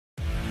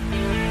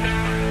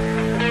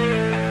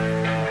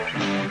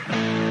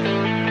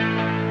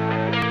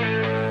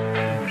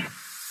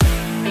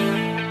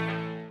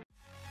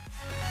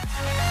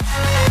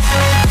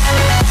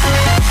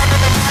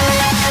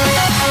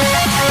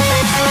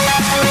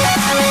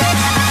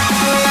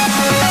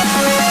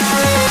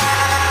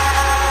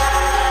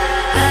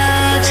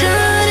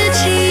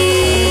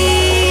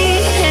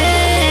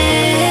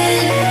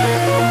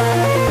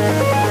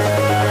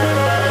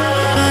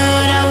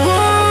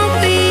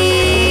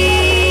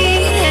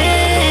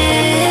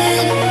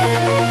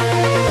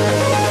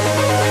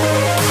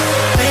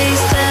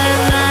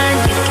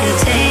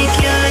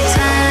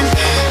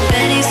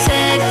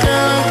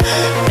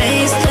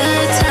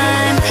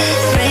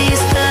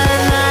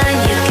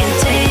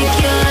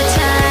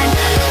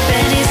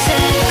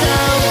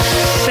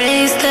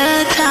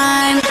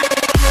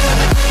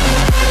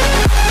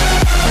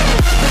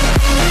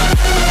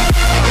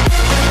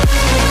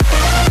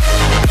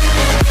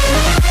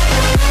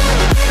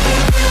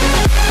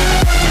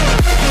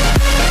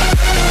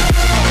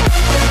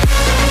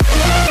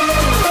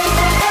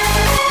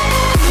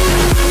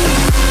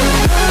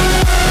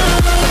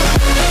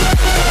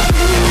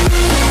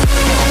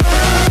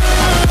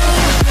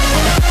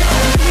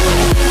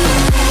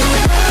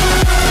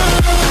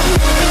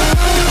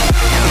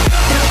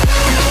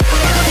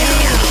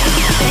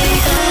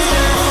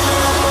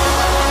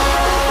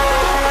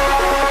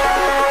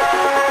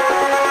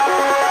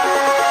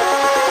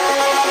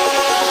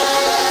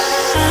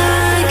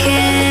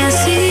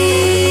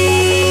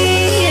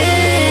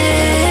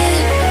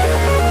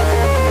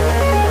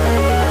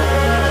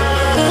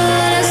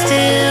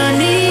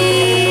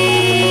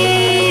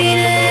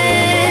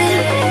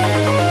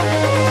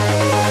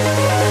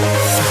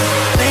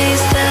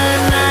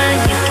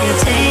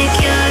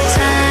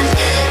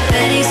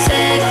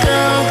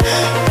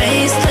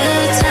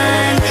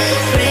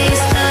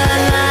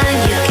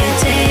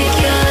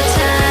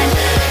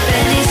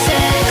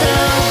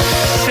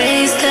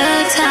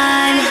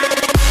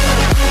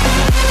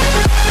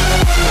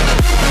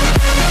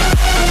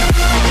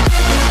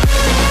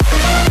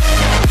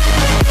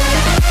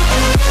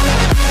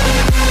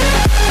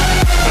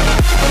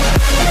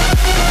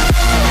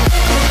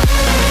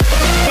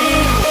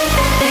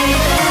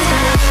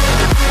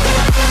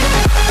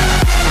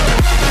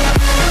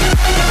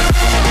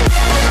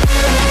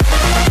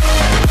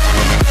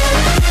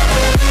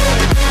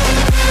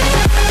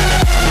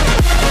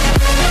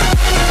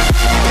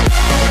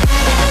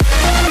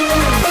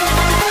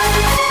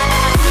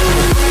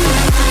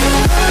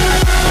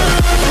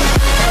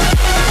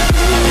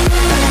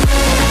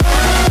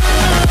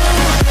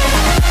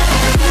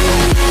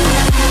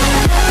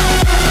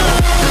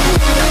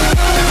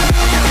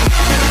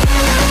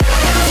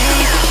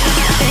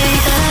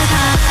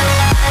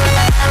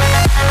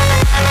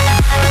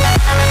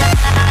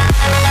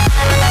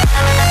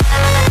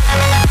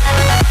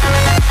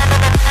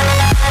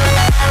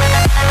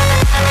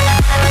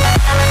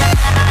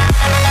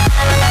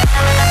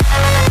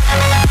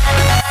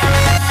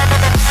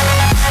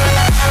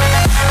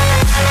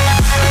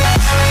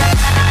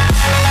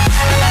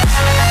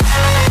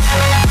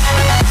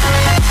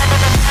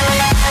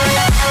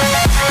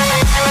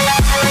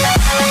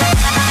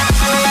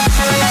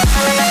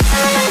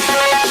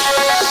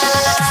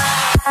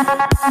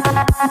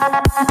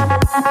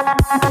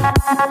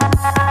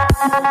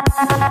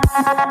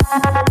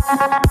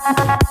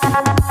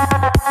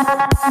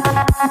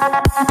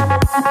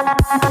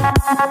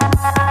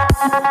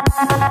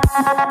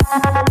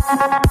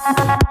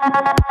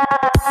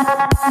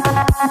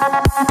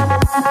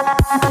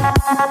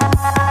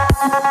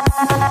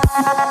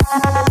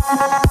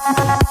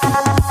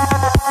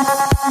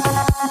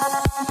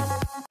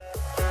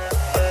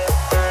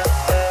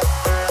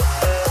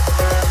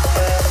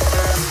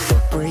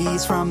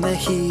From the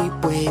heat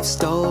wave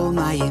stole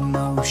my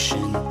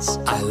emotions.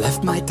 I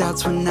left my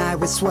doubts when I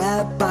was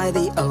swept by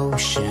the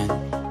ocean,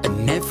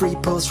 and every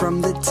pulse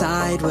from the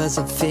tide was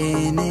a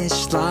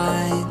finish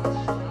line.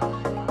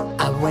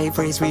 A wave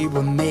race we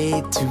were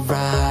made to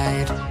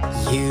ride.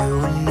 You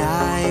and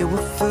I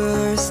were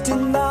first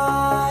in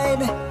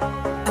line,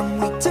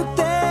 and we took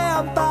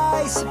them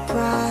by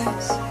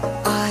surprise.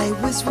 I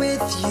was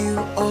with you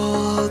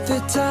all the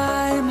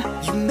time.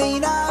 You may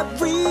not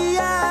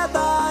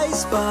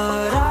realize, but